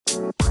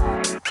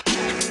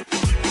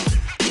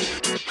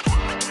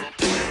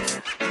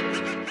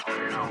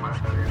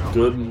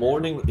Good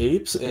morning,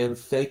 apes, and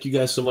thank you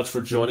guys so much for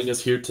joining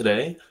us here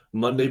today.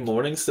 Monday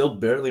morning, still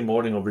barely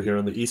morning over here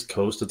on the East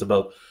Coast. It's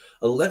about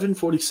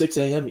 11:46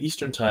 a.m.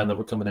 Eastern time that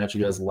we're coming at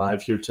you guys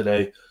live here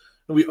today.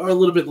 And we are a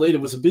little bit late.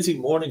 It was a busy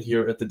morning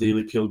here at the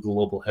Daily Peel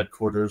Global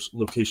headquarters,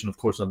 location, of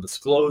course,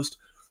 undisclosed.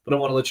 But I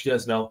want to let you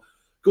guys know,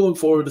 going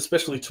forward,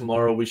 especially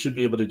tomorrow, we should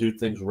be able to do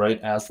things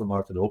right as the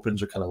market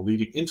opens or kind of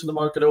leading into the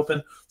market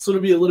open. So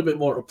it'll be a little bit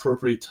more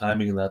appropriate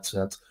timing in that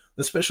sense,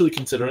 especially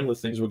considering the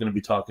things we're going to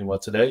be talking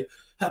about today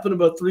happened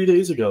about 3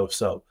 days ago.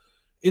 So,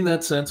 in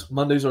that sense,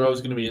 Mondays are always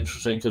going to be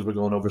interesting because we're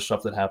going over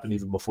stuff that happened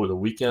even before the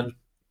weekend.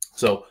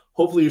 So,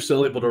 hopefully, you're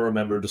still able to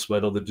remember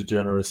despite all the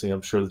degeneracy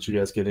I'm sure that you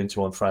guys get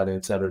into on Friday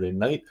and Saturday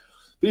night.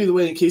 But either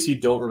way, in case you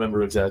don't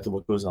remember exactly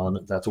what goes on,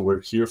 that's what we're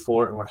here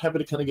for. And we're happy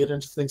to kind of get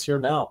into things here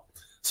now.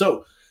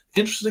 So,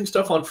 interesting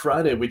stuff on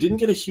Friday. We didn't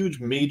get a huge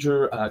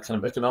major kind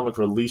of economic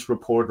release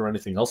report or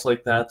anything else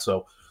like that.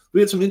 So, we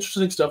had some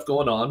interesting stuff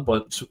going on,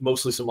 but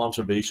mostly some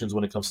observations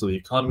when it comes to the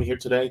economy here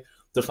today,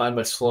 defined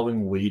by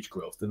slowing wage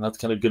growth. And that's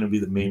kind of going to be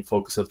the main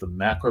focus of the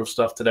macro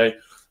stuff today.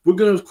 We're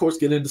going to, of course,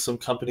 get into some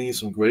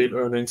companies, some great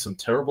earnings, some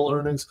terrible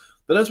earnings.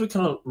 But as we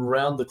kind of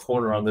round the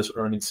corner on this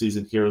earnings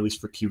season here, at least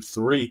for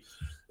Q3,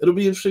 it'll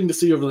be interesting to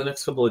see over the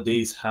next couple of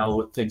days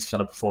how things kind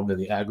of performed in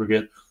the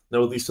aggregate.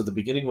 Now, at least at the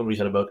beginning, when we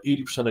had about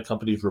 80% of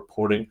companies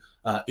reporting,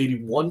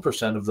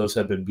 81% of those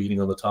have been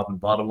beating on the top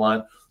and bottom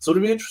line. So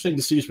it'll be interesting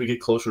to see as we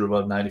get closer to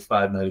about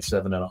 95,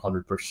 97, and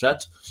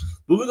 100%.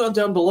 Moving on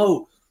down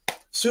below,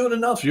 soon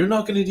enough, you're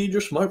not going to need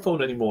your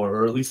smartphone anymore,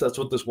 or at least that's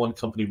what this one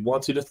company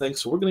wants you to think.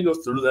 So we're going to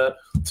go through that,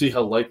 see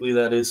how likely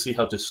that is, see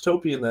how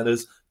dystopian that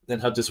is, and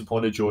how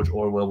disappointed George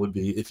Orwell would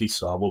be if he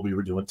saw what we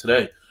were doing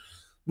today.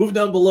 Moving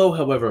down below,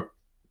 however,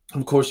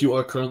 of course, you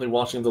are currently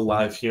watching the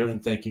live here,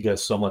 and thank you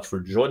guys so much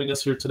for joining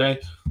us here today.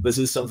 This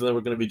is something that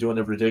we're going to be doing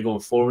every day going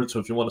forward, so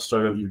if you want to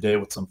start out your day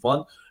with some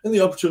fun and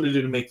the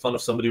opportunity to make fun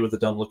of somebody with a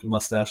dumb-looking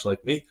mustache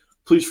like me,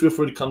 please feel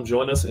free to come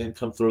join us and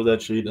come throw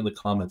that shade in the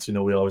comments. You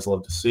know, we always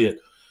love to see it.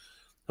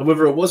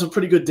 However, it was a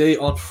pretty good day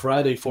on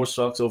Friday for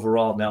stocks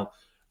overall. Now,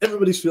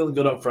 everybody's feeling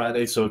good on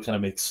Friday, so it kind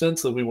of makes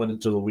sense that we went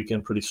into the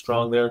weekend pretty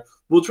strong there.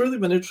 What's really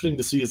been interesting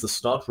to see is the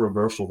stock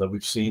reversal that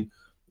we've seen.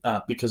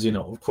 Because,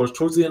 of course,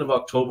 towards the end of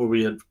October,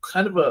 we had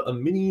kind of a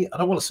mini, I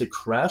don't want to say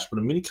crash, but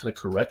a mini kind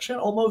of correction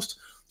almost.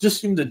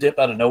 Just seemed to dip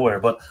out of nowhere,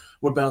 but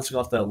we're bouncing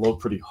off that low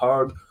pretty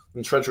hard.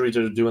 And treasuries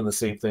are doing the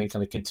same thing,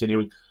 kind of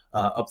continuing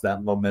up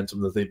that momentum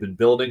that they've been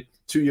building.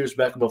 2 years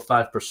back, about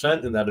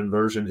 5%, and that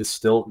inversion is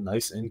still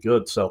nice and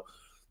good. So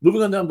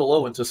moving on down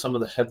below into some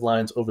of the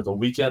headlines over the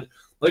weekend.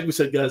 Like we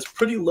said, guys,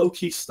 pretty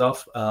low-key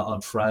stuff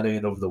on Friday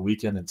and over the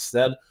weekend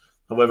instead.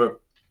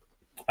 However,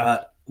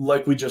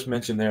 like we just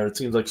mentioned there, it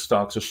seems like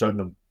stocks are starting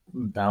to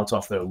bounce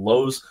off their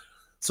lows.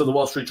 So the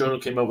Wall Street Journal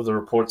came out with a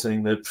report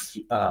saying that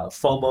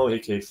FOMO,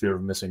 aka fear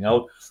of missing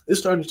out, is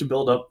starting to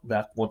build up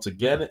back once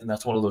again, and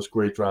that's one of those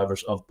great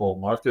drivers of bull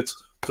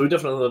markets. So we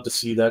definitely love to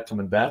see that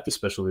coming back,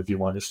 especially if you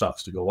want your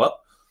stocks to go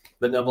up.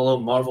 Then down below,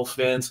 Marvel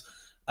fans.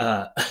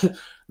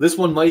 This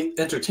one might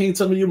entertain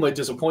some of you, might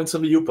disappoint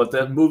some of you, but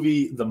that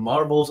movie, The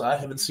Marvels, I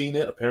haven't seen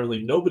it.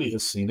 Apparently nobody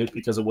has seen it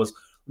because it was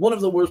one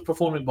of the worst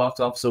performing box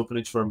office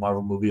openings for a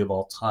Marvel movie of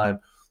all time.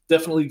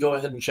 Definitely go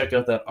ahead and check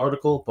out that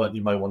article, but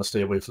you might want to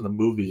stay away from the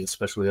movie,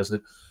 especially as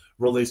it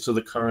relates to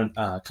the current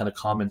kind of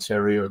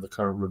commentary or the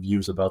current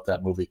reviews about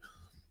that movie.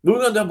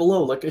 Moving on down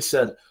below, like I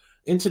said,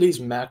 in today's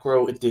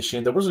macro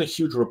edition, there wasn't a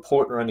huge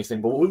report or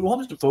anything, but what we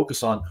wanted to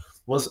focus on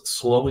was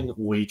slowing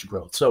wage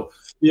growth. So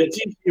the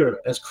idea here,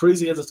 as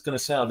crazy as it's going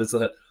to sound, is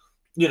that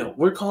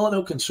we're calling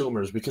out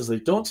consumers because they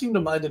don't seem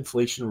to mind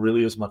inflation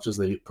really as much as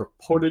they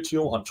purported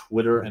to on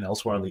Twitter and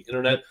elsewhere on the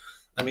internet.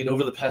 I mean,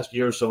 over the past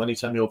year or so,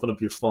 anytime you open up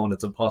your phone,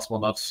 it's impossible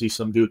not to see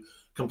some dude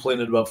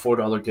complaining about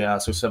 $4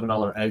 gas or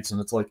 $7 eggs. And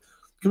it's like,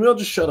 can we all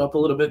just shut up a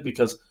little bit?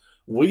 Because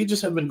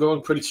wages have been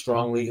growing pretty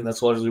strongly, and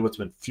that's largely what's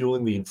been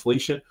fueling the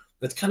inflation.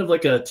 It's kind of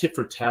like a tit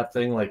for tat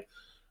thing, like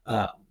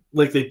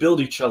they build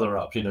each other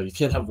up. You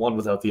can't have one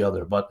without the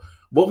other. But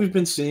what we've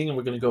been seeing, and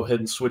we're going to go ahead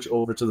and switch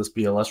over to this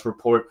BLS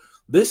report.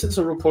 This is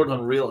a report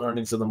on real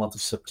earnings in the month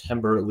of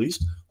September, at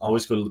least.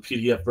 Always go to the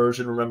PDF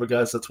version. Remember,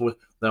 guys,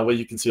 that way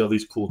you can see all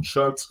these cool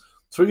charts.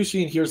 So what you're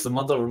seeing here is the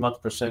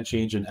month-over-month percent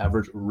change in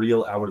average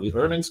real hourly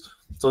earnings.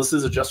 So this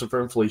is adjusted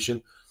for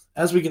inflation.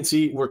 As we can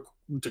see, we're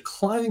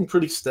declining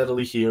pretty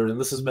steadily here, and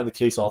this has been the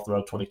case all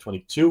throughout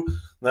 2022.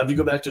 Now, if you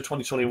go back to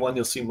 2021,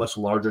 you'll see much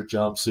larger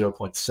jumps,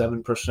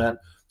 0.7%,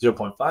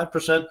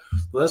 0.5%.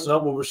 But that's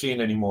not what we're seeing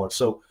anymore.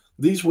 So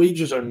these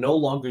wages are no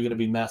longer going to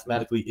be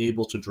mathematically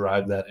able to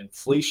drive that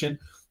inflation,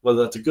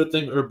 whether that's a good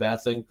thing or a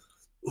bad thing.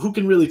 Who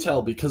can really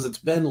tell? Because it's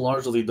been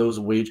largely those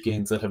wage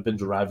gains that have been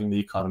driving the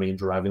economy and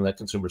driving that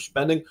consumer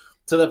spending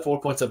to that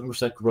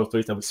 4.7% growth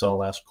rate that we saw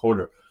last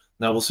quarter.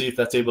 Now, we'll see if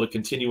that's able to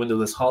continue into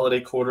this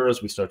holiday quarter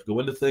as we start to go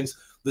into things.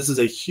 This is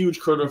a huge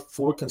quarter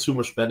for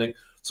consumer spending.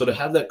 So to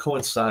have that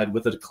coincide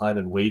with a decline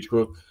in wage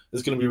growth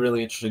is going to be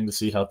really interesting to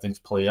see how things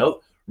play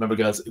out. Remember,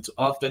 guys, it's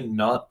often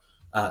not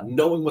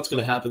knowing what's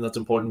going to happen that's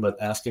important, but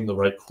asking the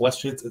right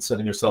questions and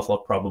setting yourself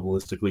up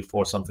probabilistically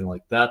for something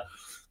like that.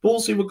 But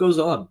we'll see what goes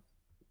on.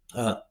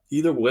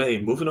 Either way,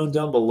 moving on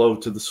down below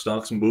to the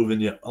stocks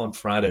moving you on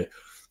Friday.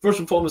 First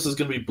and foremost is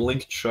going to be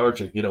Blink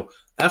Charging.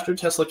 After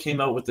Tesla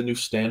came out with the new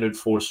standard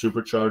for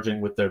supercharging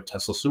with their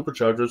Tesla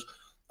superchargers,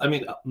 I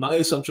mean, my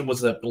assumption was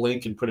that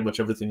Blink and pretty much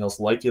everything else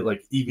like it,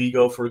 like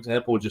EVgo, for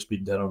example, would just be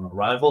dead on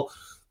arrival.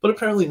 But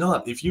apparently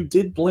not. If you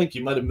did Blink,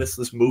 you might have missed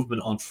this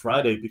movement on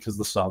Friday because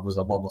the stock was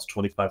up almost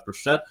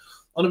 25%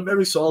 on a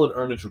very solid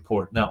earnings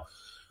report. Now,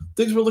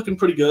 things were looking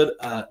pretty good.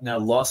 Now,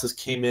 losses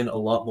came in a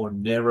lot more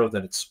narrow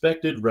than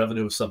expected.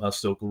 Revenue is somehow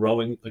still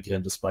growing,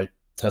 again, despite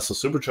Tesla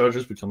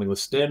superchargers becoming the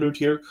standard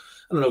here.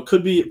 I don't know,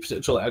 could be a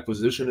potential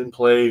acquisition in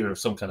play or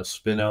some kind of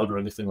spin out or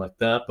anything like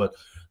that. But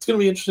it's going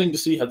to be interesting to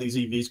see how these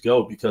EVs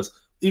go because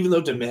even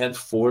though demand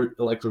for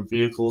electric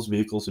vehicles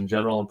in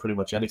general, and pretty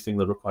much anything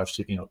that requires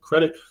taking out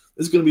credit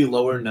is going to be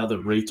lower now that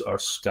rates are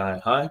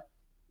sky high.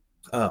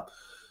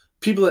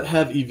 People that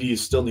have EVs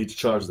still need to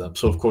charge them.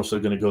 So, of course, they're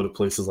going to go to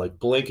places like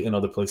Blink and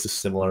other places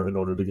similar in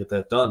order to get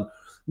that done.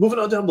 Moving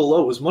on down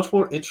below, it was much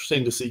more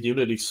interesting to see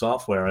Unity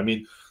Software. I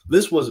mean,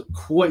 this was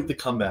quite the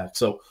comeback.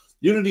 So,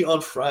 Unity on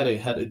Friday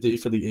had a day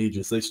for the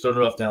ages. They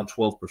started off down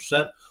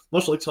 12%,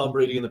 much like Tom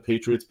Brady and the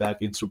Patriots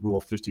back in Super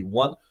Bowl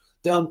 51.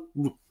 Down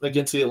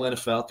against the Atlanta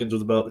Falcons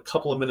with about a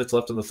couple of minutes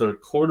left in the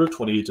third quarter,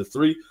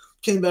 28-3.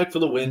 Came back for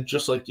the win,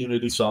 just like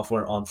Unity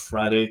Software on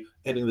Friday,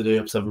 ending the day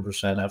up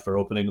 7% after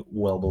opening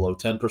well below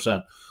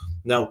 10%.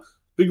 Now,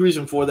 big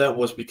reason for that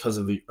was because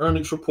of the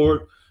earnings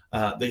report.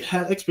 They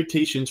had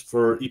expectations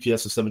for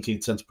EPS of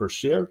 17 cents per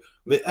share.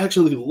 They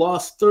actually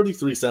lost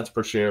 33 cents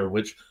per share,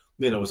 which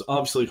was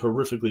obviously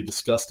horrifically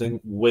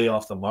disgusting, way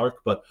off the mark,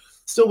 but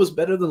still was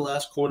better than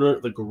last quarter.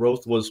 The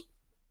growth was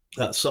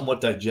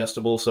somewhat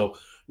digestible. So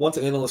once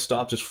analysts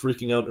stopped just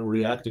freaking out and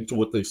reacting to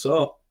what they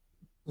saw,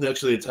 they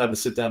actually had time to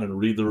sit down and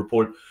read the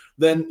report.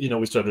 Then,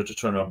 we started to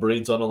turn our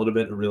brains on a little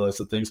bit and realize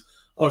that things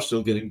are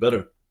still getting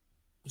better.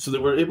 So they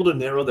were able to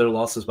narrow their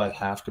losses by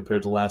half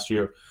compared to last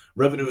year.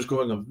 Revenue is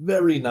growing a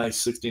very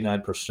nice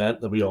 69%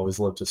 that we always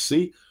love to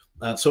see.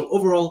 So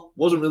overall,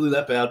 wasn't really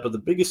that bad, but the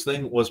biggest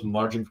thing was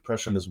margin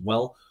compression as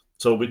well.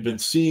 So we've been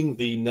seeing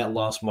the net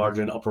loss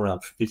margin up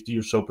around 50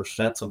 or so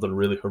percent, something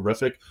really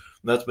horrific.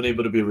 And that's been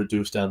able to be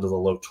reduced down to the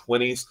low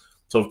 20s.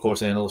 So, of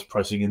course, analysts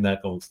pricing in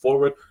that going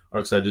forward are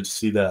excited to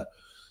see that.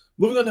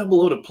 Moving on down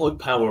below to Plug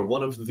Power,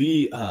 one of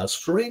the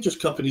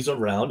strangest companies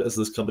around, as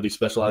this company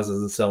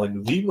specializes in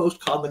selling the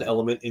most common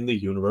element in the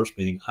universe,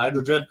 being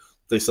hydrogen.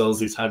 They sell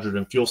these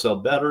hydrogen fuel cell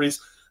batteries.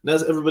 And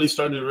as everybody's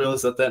starting to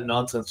realize that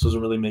nonsense doesn't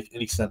really make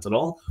any sense at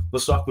all, the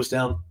stock was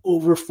down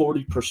over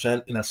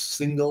 40% in a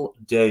single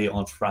day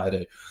on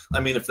Friday. I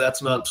mean, if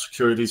that's not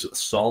securities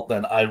assault,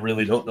 then I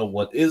really don't know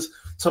what is.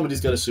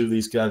 Somebody's got to sue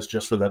these guys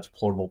just for that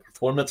deplorable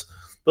performance.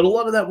 But a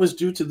lot of that was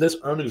due to this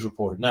earnings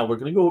report. Now, we're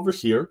going to go over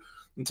here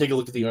and take a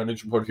look at the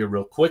earnings report here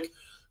real quick.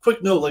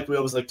 Quick note, like we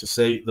always like to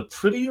say, the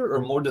prettier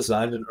or more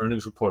designed an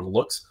earnings report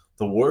looks,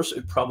 the worse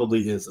it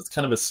probably is. It's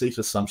kind of a safe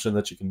assumption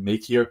that you can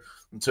make here.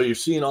 And so you're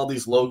seeing all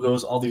these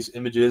logos, all these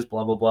images,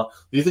 blah, blah, blah.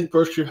 Do you think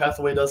Berkshire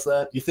Hathaway does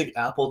that? Do you think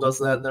Apple does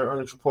that in their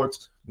earnings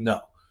reports?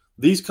 No.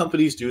 These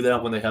companies do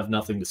that when they have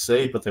nothing to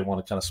say, but they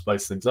want to kind of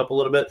spice things up a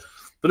little bit.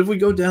 But if we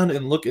go down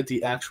and look at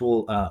the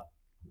actual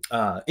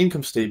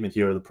income statement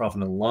here, the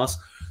profit and loss,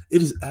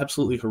 it is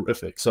absolutely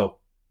horrific. So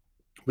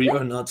we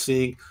are not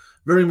seeing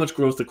very much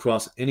growth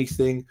across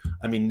anything.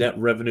 I mean, net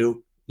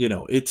revenue,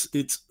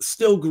 it's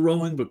still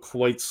growing, but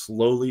quite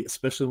slowly,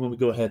 especially when we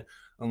go ahead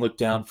and look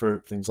down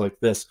for things like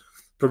this.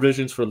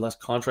 Provisions for less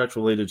contracts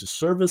related to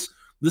service.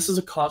 This is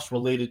a cost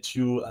related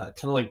to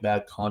kind of like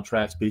bad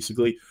contracts,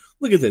 basically.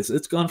 Look at this.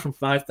 It's gone from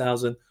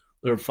 5,000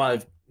 or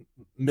 5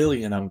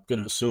 million. I'm going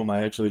to assume,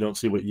 I actually don't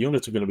see what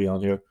units are going to be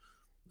on here.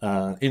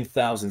 In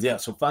thousands. Yeah,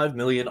 so 5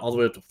 million all the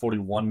way up to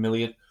 41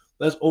 million.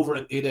 That's over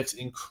an 8x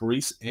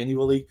increase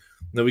annually.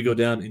 Then we go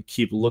down and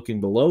keep looking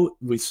below.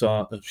 We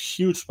saw a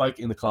huge spike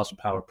in the cost of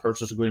power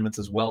purchase agreements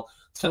as well.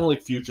 It's kind of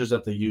like futures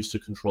that they use to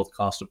control the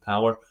cost of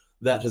power.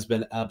 That has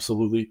been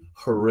absolutely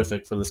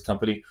horrific for this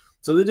company.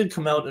 So they did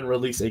come out and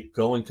release a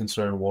going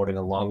concern warning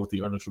along with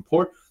the earnings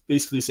report,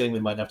 basically saying they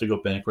might have to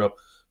go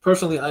bankrupt.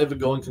 Personally, I have a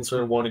going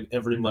concern warning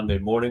every Monday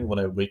morning when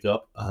I wake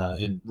up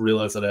and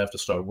realize that I have to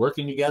start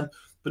working again.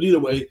 But either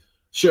way,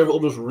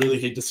 shareholders really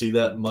hate to see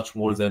that much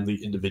more than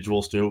the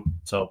individuals do.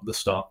 So the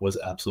stock was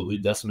absolutely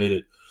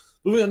decimated.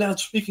 Moving on now,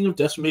 speaking of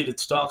decimated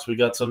stocks, we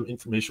got some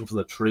information from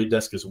the trade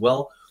desk as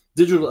well.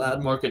 Digital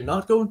ad market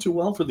not going too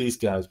well for these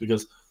guys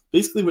because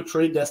basically what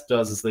Trade Desk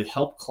does is they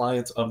help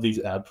clients of these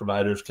ad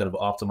providers kind of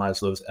optimize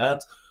those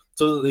ads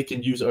so that they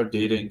can use our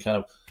data and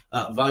kind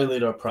of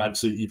violate our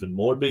privacy even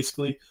more,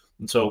 basically.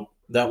 And so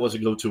that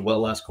wasn't go too well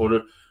last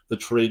quarter. The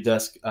Trade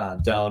Desk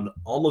down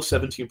almost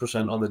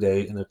 17% on the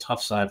day, and a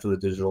tough sign for the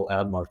digital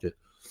ad market.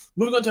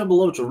 Moving on down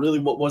below to really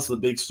what was the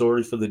big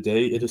story for the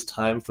day, it is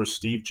time for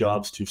Steve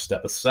Jobs to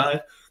step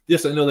aside.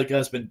 Yes, I know that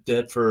guy's been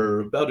dead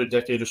for about a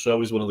decade or so.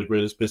 He's one of the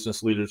greatest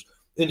business leaders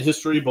in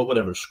history, but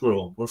whatever,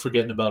 screw him. We're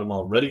forgetting about him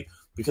already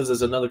because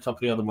there's another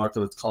company on the market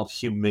that's called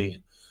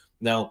Humane.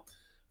 Now,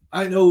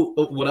 I know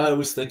what I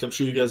always think. I'm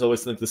sure you guys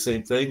always think the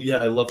same thing. Yeah,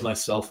 I love my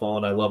cell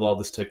phone. I love all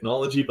this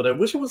technology, but I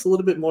wish it was a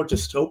little bit more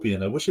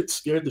dystopian. I wish it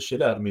scared the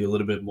shit out of me a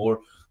little bit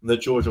more.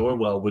 That George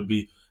Orwell would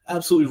be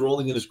absolutely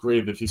rolling in his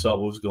grave if he saw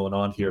what was going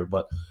on here.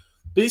 But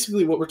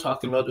basically, what we're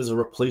talking about is a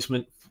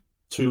replacement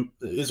for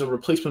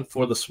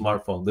the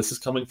smartphone. This is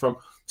coming from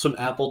some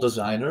Apple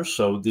designers.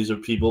 So these are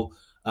people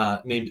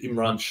named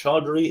Imran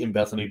Chaudhry and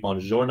Bethany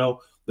Bongiorno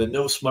that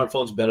know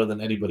smartphones better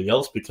than anybody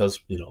else because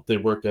they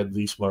work at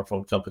the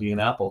smartphone company in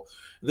Apple.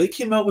 They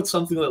came out with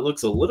something that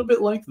looks a little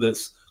bit like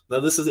this. Now,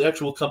 this is the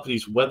actual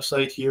company's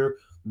website here.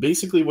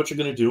 Basically, what you're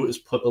going to do is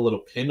put a little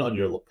pin on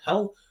your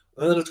lapel,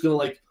 and then it's going to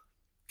like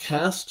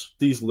cast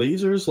these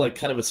lasers like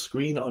kind of a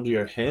screen onto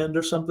your hand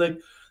or something.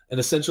 And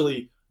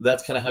essentially,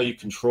 that's kind of how you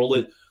control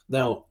it.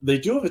 Now, they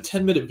do have a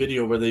 10-minute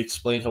video where they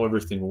explain how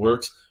everything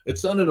works.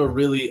 It's done in a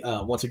really,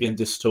 once again,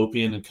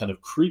 dystopian and kind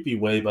of creepy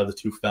way by the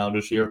two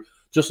founders here,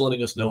 just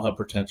letting us know how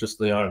pretentious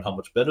they are and how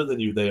much better than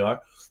you they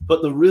are.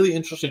 But the really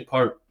interesting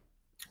part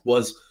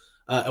was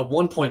at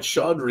one point,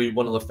 Chaudhry,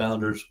 one of the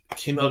founders,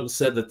 came out and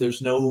said that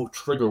there's no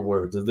trigger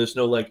words, that there's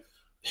no like,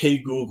 hey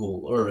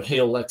Google or hey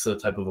Alexa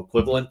type of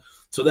equivalent.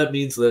 So that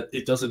means that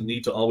it doesn't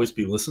need to always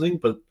be listening.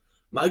 But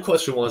my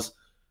question was,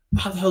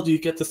 how the hell do you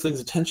get this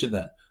thing's attention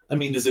then? I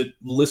mean, is it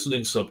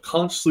listening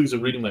subconsciously? Is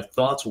it reading my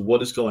thoughts?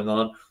 What is going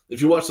on?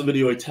 If you watch the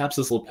video, he taps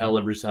his lapel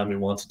every time he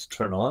wants it to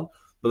turn on.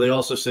 But they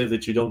also say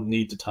that you don't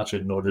need to touch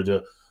it in order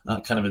to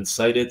kind of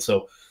incite it.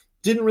 So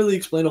didn't really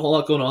explain a whole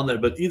lot going on there.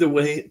 But either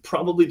way, it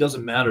probably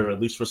doesn't matter,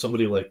 at least for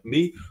somebody like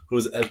me, who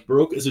is as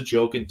broke as a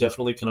joke and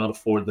definitely cannot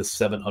afford the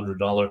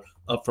 $700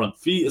 upfront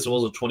fee, as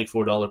well as a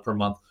 $24 per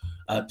month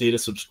data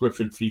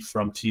subscription fee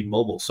from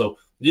T-Mobile. So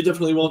you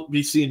definitely won't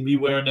be seeing me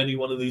wearing any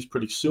one of these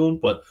pretty soon,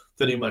 but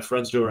if any of my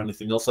friends do or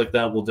anything else like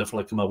that, we'll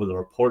definitely come up with a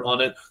report on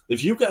it.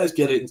 If you guys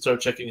get it and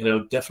start checking it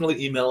out,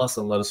 definitely email us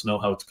and let us know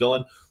how it's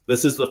going.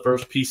 This is the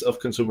first piece of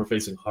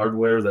consumer-facing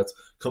hardware that's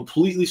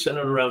completely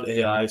centered around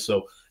AI.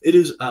 So it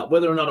is,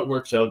 whether or not it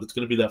works out, it's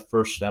going to be that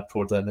first step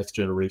towards that next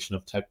generation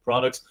of tech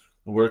products.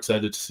 And we're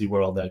excited to see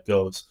where all that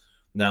goes.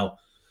 Now,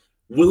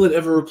 will it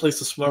ever replace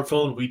the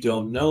smartphone? We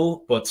don't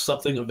know, but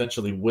something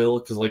eventually will,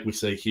 because like we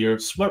say here,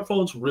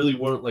 smartphones really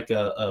weren't like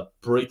a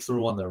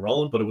breakthrough on their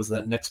own, but it was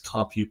that next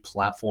compute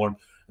platform,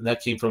 and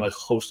that came from a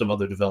host of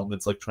other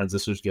developments like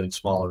transistors getting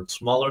smaller and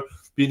smaller,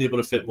 being able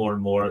to fit more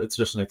and more. It's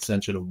just an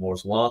extension of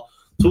Moore's Law.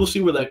 So we'll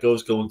see where that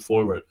goes going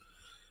forward.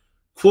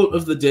 Quote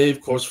of the day, of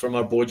course, from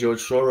our boy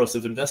George Soros: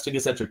 if investing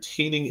is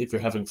entertaining, if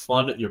you're having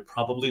fun, you're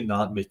probably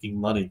not making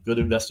money. Good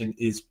investing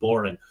is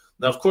boring.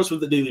 Now, of course, with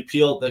the Daily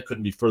Peel, that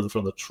couldn't be further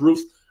from the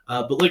truth.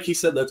 But like he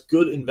said, that's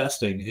good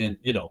investing. And,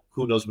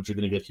 who knows what you're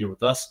going to get here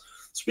with us.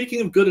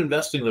 Speaking of good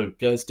investing, though,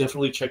 guys,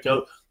 definitely check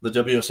out the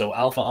WSO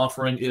Alpha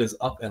offering. It is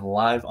up and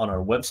live on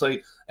our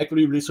website.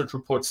 Equity research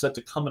report set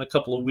to come in a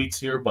couple of weeks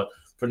here, but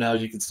for now,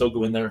 you can still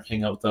go in there,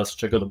 hang out with us,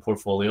 check out the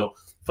portfolio,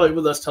 fight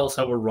with us, tell us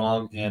how we're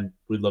wrong, and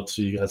we'd love to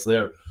see you guys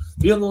there.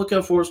 Be on the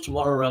lookout for us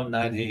tomorrow around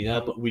 9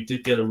 a.m. We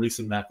did get a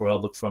recent macro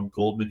outlook from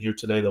Goldman here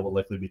today that we'll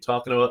likely be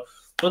talking about.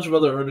 A bunch of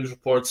other earnings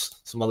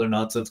reports, some other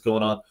nonsense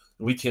going on.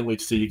 We can't wait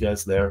to see you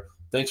guys there.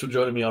 Thanks for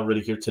joining me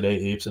already here today,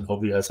 Apes, and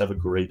hope you guys have a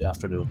great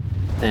afternoon.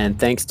 And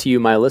thanks to you,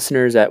 my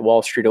listeners at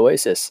Wall Street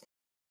Oasis.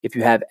 If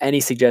you have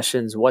any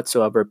suggestions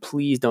whatsoever,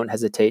 please don't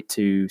hesitate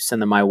to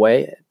send them my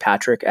way,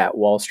 Patrick at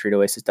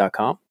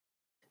wallstreetoasis.com.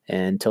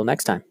 Until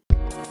next time.